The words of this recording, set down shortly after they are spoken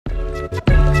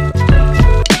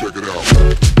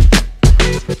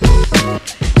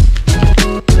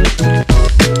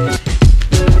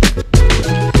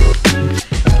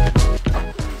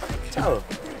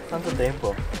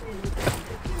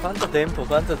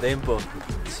Quanto tempo?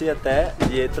 Sia te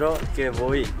dietro che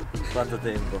voi. Quanto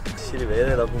tempo? Ci si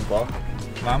rivede dopo un po'.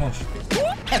 Vamos.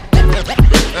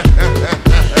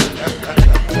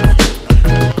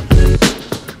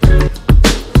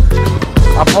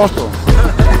 A posto.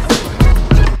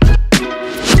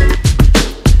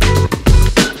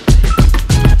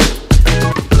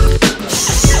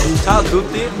 Ciao a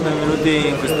tutti, benvenuti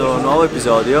in questo nuovo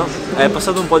episodio. È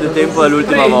passato un po' di tempo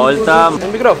dall'ultima volta. Il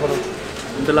microfono.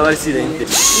 Per lavarsi i denti.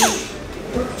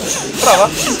 Prova.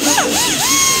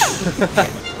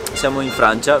 Siamo in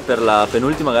Francia per la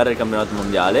penultima gara del campionato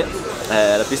mondiale.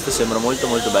 La pista sembra molto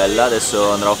bella,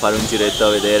 adesso andrò a fare un giretto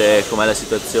a vedere com'è la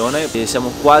situazione. E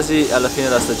siamo quasi alla fine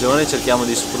della stagione, cerchiamo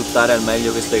di sfruttare al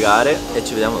meglio queste gare e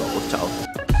ci vediamo dopo, ciao!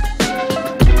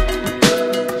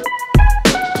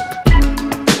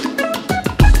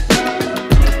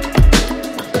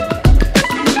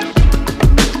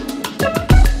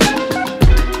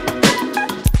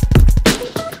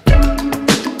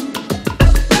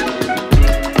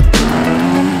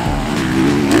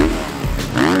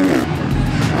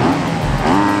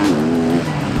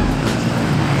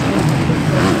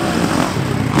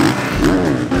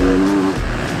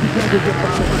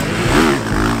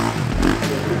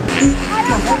 Et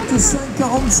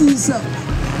 45-46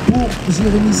 pour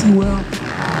Jérémy Siwer.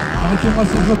 Arrêtez-moi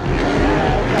ce jeu.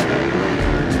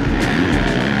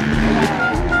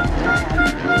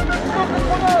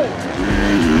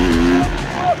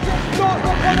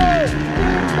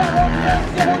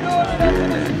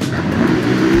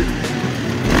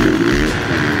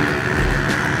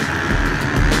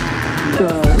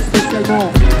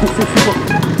 Spécialement pour ses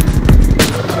supporters.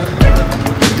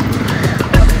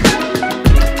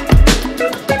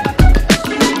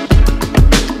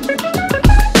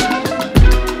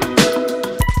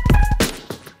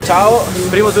 Ciao,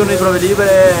 primo turno di prove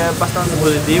libere abbastanza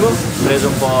positivo, ho preso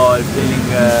un po' il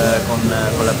feeling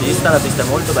con la pista è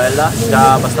molto bella,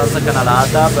 già abbastanza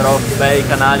canalata, però bei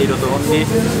canali rotondi.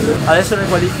 Adesso nelle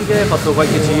qualifiche ho fatto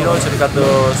qualche giro, sono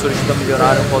riuscito a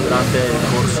migliorare un po' durante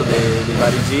il corso dei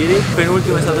vari giri. Il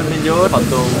penultimo è stato il migliore, ho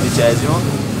fatto 11esimo,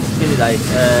 quindi dai,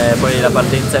 poi la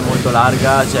partenza è molto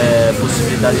larga, c'è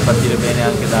possibilità di partire bene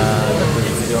anche da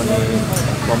posizioni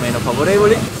un po' meno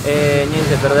favorevoli. E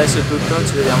niente, per adesso è tutto,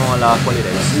 ci vediamo alla quali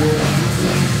race.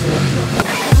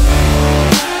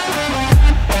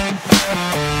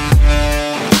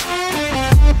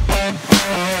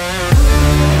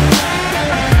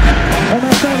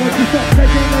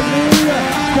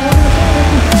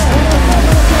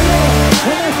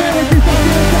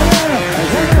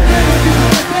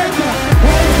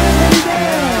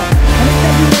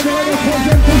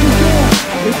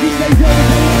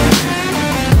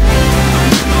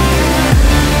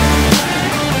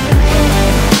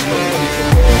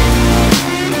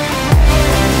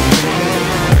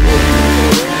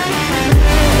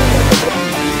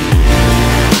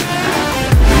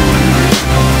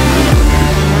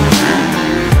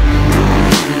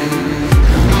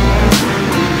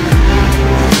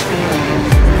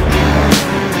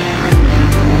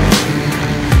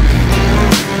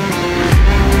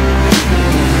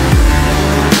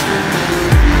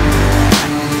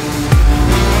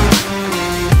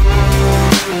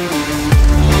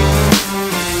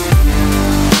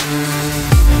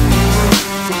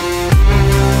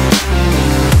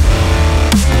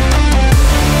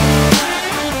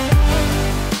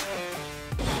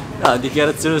 No,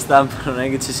 dichiarazione stampa non è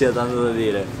che ci sia tanto da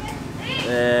dire.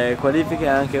 Qualifiche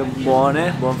anche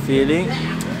buone, buon feeling,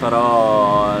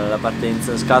 però la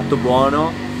partenza, scatto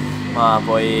buono, ma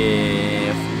poi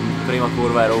prima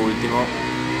curva ero ultimo,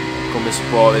 come si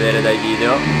può vedere dai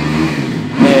video,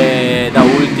 e da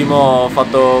ultimo ho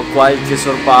fatto qualche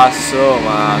sorpasso,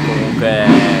 ma comunque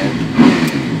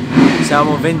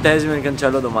siamo 20esimi nel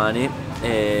cancello domani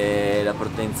e la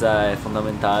partenza è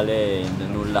fondamentale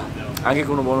in nulla. Anche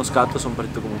con un buono scatto sono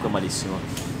partito comunque malissimo.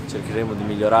 Cercheremo di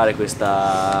migliorare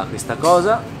questa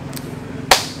cosa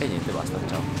e niente, basta,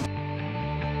 ciao.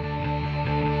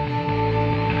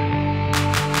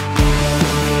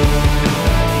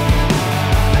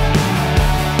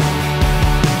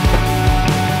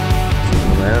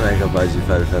 Secondo me non è capace di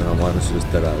fare fermo a mano sulle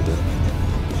strade.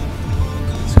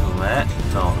 Secondo me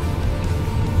no.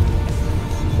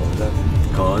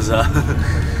 Cosa?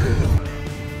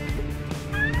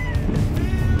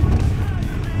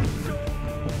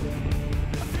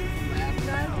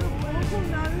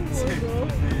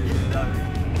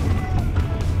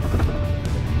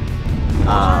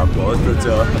 Ah, a posto,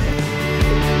 ciao.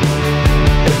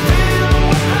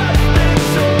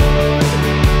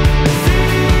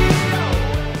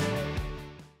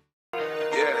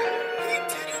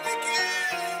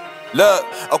 Look,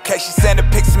 okay, she sending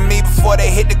pics of me before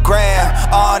they hit the ground.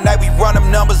 All night we run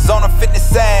them numbers on her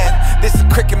fitness app. This a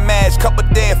cricket match, couple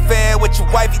day affair with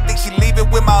your wife. You think she leaving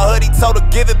with my hoodie? Told her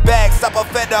give it back. Stop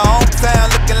off at the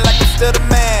hometown, looking like I'm still the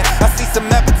man. I see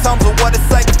some epitomes of what it's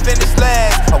like to finish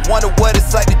last. I wonder what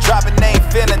it's like to drop and ain't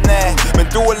feeling that. Been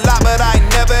through a lot, but I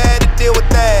ain't never had to deal with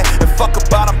that. And fuck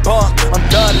about I'm bunk, I'm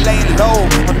done laying low.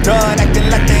 I'm done acting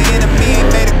like the enemy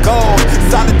ain't made a goal.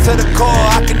 Solid to the core,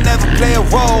 I can never play a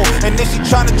role. And then she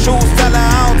tryna choose, tell her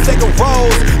I don't take a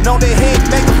rose. Know the hit,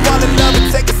 make her fall in love and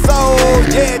take a soul.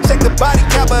 Yeah, check the body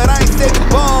count, but I ain't saving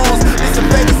bones. It's a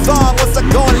favorite song, once I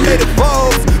go and lay the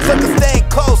bows. Suckers staying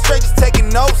close, strangers taking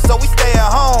notes, so we stay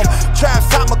at home. Traps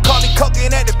hot, McCartney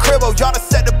cooking at the cribbo. Y'all done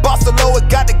set the boss so low, it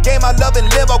got the game I love and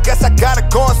live. Oh, guess I gotta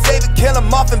go and save it, kill 'em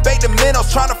off and bake the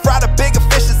minnows. Tryna fry the bigger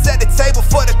fish and set the table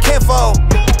for the kinfolk.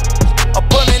 I'm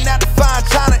pulling out the fine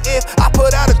China. If I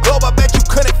put out a globe, I bet you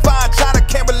couldn't find China.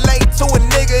 Can't relate to a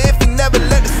nigga if he never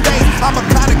left the States. I'm a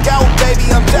kind of guy, baby,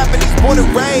 I'm Japanese, born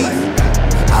and raised.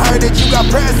 I heard that you got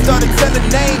press, started telling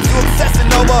names. You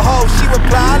obsessing over hoes, she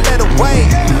replied, I let her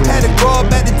wait. Had to grow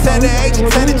up at the tender age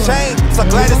and tend to change. So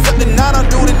glad it's something I don't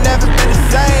do that never been the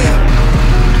same.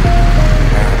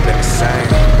 Never been the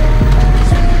same.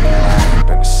 Never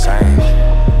been the same.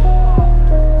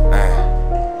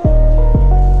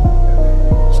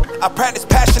 I practice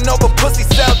passion over pussy,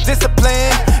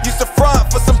 self-discipline. Used to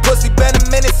front for some pussy, been a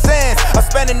minute since. I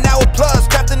spent an hour plus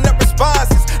crafting up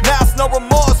responses. Now it's no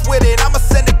remorse with it, I'ma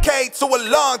send a K to a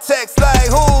long text like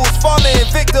who's falling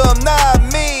victim, not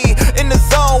me. In the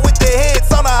zone with the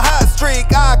hits on a hot streak.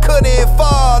 I couldn't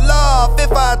fall off if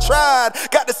I tried.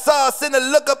 Got the sauce and the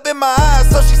look up in my eyes.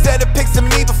 So she said the pics of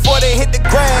me before they hit the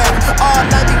ground. All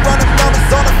night we run them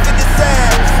numbers on a fitness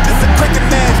app. This a cricket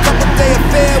match, couple day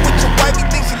affair with your wife. You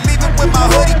think she with my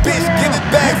hoodie, bitch, give it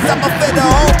back. Stop off at the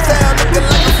hometown, looking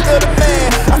like I'm still the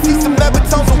man. I see some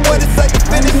epitomes of what it's like to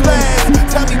finish last.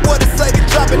 Tell me what it's like to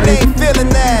drop and they ain't feeling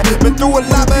that. Been through a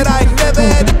lot, but I ain't never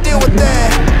had to deal with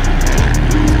that.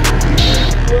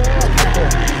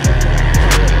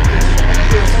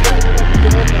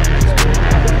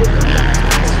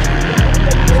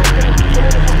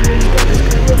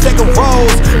 Take a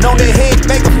rose, know the hit,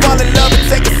 make her fall in love and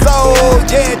take a soul.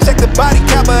 Yeah, check the body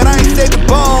count, but I ain't saving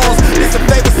bones. It's a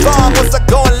favorite song, once I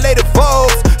go and lay the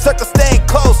votes. Circles staying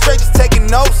close, strangers taking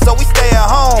notes, so we stay at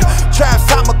home. Traps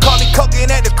hot, McCartney cooking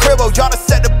at the cribbo. Y'all done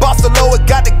set the boss so low, it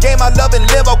got the game I love and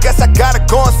live. Oh, guess I gotta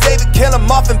go and save it, kill 'em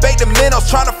off and bake the minnows.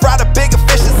 Tryna fry the bigger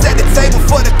fish and set the table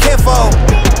for the kinfolk.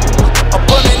 I'm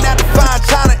pulling out the fine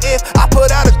China. If I put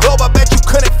out a globe, I bet you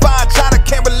couldn't find China.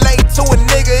 Can't relate to a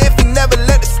nigga if he never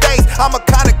left the States. I'm a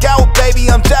kind of guy, baby,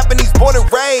 I'm Japanese, born and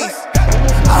raised.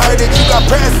 I heard that you got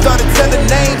press, started telling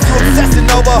names. You obsessing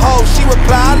over hoes, she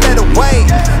replied, I let her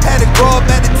wait. Had to grow up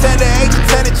at the tender age and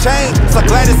tend to change. So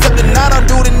glad it's something I don't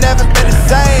do that never been the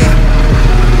same.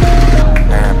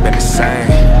 Never been the same.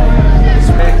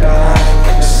 Never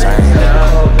been the same.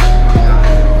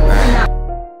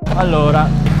 Allora,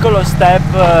 piccolo step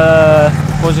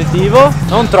positivo,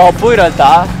 non troppo in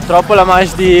realtà, troppo la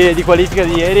manche di qualifica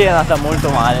di ieri è andata molto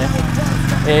male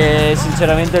e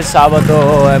sinceramente il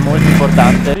sabato è molto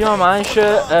importante. Prima manche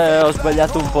ho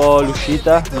sbagliato un po'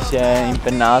 l'uscita, mi si è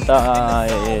impennata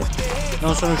e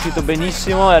non sono uscito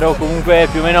benissimo, ero comunque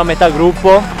più o meno a metà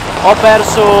gruppo, ho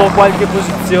perso qualche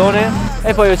posizione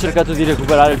e poi ho cercato di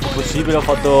recuperare il più possibile, ho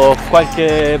fatto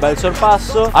qualche bel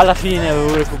sorpasso, alla fine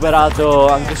avevo recuperato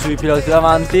anche sui piloti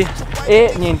davanti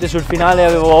e niente, sul finale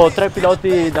avevo 3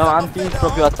 piloti davanti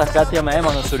proprio attaccati a me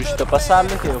ma non sono riuscito a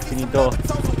passarli, che ho finito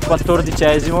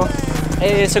 14esimo.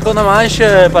 E seconda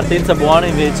manche partenza buona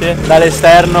invece,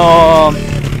 dall'esterno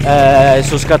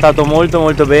sono scattato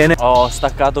molto bene, ho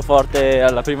staccato forte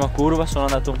alla prima curva, sono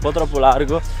andato un po' troppo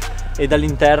largo e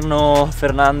dall'interno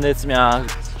Fernandez mi ha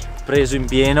preso in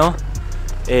pieno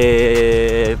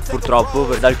e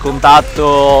purtroppo dal contatto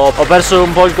ho perso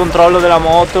un po' il controllo della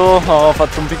moto, ho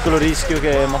fatto un piccolo rischio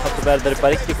che mi ha fatto perdere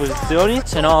parecchie posizioni,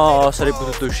 se no sarei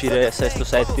potuto uscire sesto,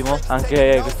 settimo.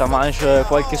 Anche questa manche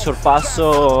qualche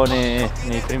sorpasso nei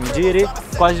primi giri,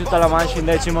 quasi tutta la manche in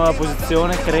 10ª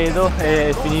posizione credo,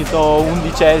 e finito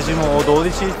 11esimo o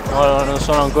 12, non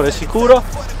sono ancora sicuro.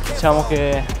 Diciamo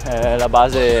che la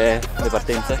base le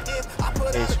partenze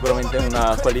e sicuramente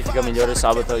una qualifica migliore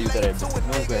sabato aiuterebbe.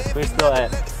 Comunque questo è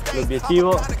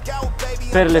l'obiettivo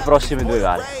per le prossime 2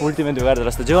 gare, ultime 2 gare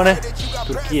della stagione,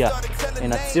 Turchia e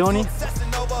Nazioni,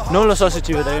 Non lo so se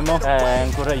ci vedremo,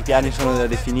 ancora i piani sono da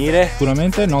definire.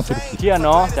 Sicuramente no Turchia.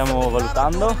 No, stiamo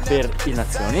valutando per le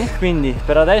nazioni. Quindi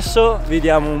per adesso vi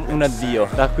diamo un addio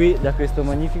da qui, da questo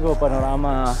magnifico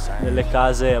panorama delle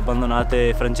case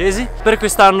abbandonate francesi. Per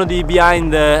quest'anno di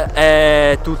Behind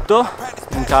è tutto,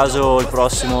 in caso il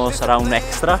prossimo sarà un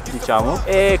extra, diciamo.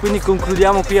 E quindi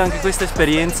concludiamo qui anche questa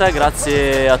esperienza.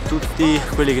 Grazie a tutti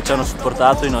quelli che ci hanno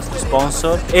supportato, i nostri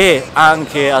sponsor, e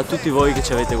anche a tutti voi che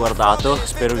ci avete guardato.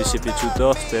 Spero vi sia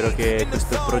piaciuto, spero che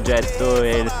questo progetto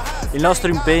e il nostro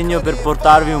impegno per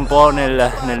portarvi un po'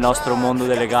 nel nostro mondo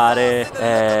delle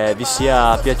gare vi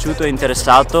sia piaciuto e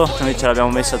interessato. Noi ce l'abbiamo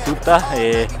messa tutta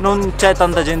e non c'è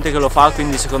tanta gente che lo fa,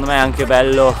 quindi secondo me è anche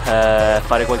bello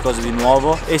fare qualcosa di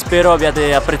nuovo, e spero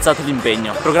abbiate apprezzato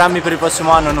l'impegno. I programmi per il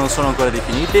prossimo anno non sono ancora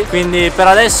definiti, quindi per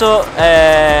adesso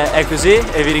è così,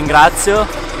 e vi ringrazio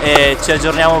e ci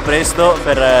aggiorniamo presto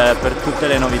per tutte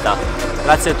le novità.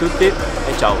 Grazie a tutti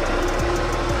e ciao!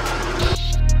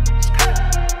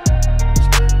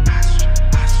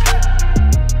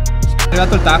 È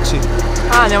arrivato il taxi.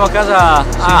 Ah, andiamo a casa?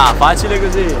 Sì. Ah, facile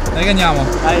così. Dai che andiamo.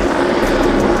 Dai.